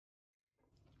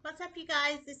What's up, you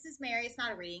guys? This is Mary. It's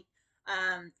not a reading.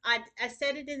 I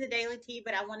said it in the Daily Tea,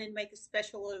 but I wanted to make a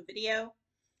special little video.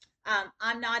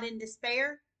 I'm not in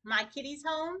despair. My kitty's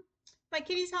home. My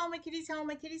kitty's home. My kitty's home.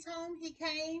 My kitty's home. He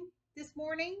came this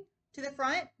morning to the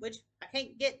front, which I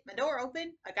can't get my door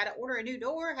open. I got to order a new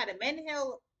door. Had to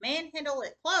manhandle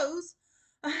it closed.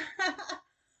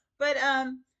 But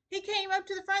he came up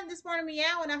to the front this morning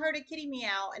meow, and I heard a kitty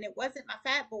meow, and it wasn't my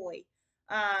fat boy.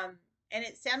 Um, and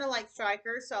it sounded like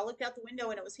Stryker, so I looked out the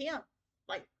window and it was him,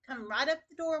 like coming right up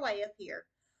the doorway up here.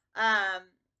 Um,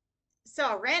 so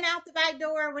I ran out the back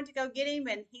door, went to go get him,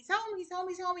 and he's home, he's home,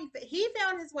 he's home. He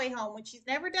found his way home, when she's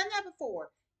never done that before.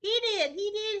 He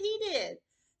did.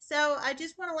 So I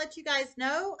just want to let you guys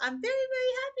know I'm very,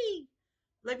 very happy.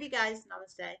 Love you guys.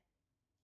 Namaste.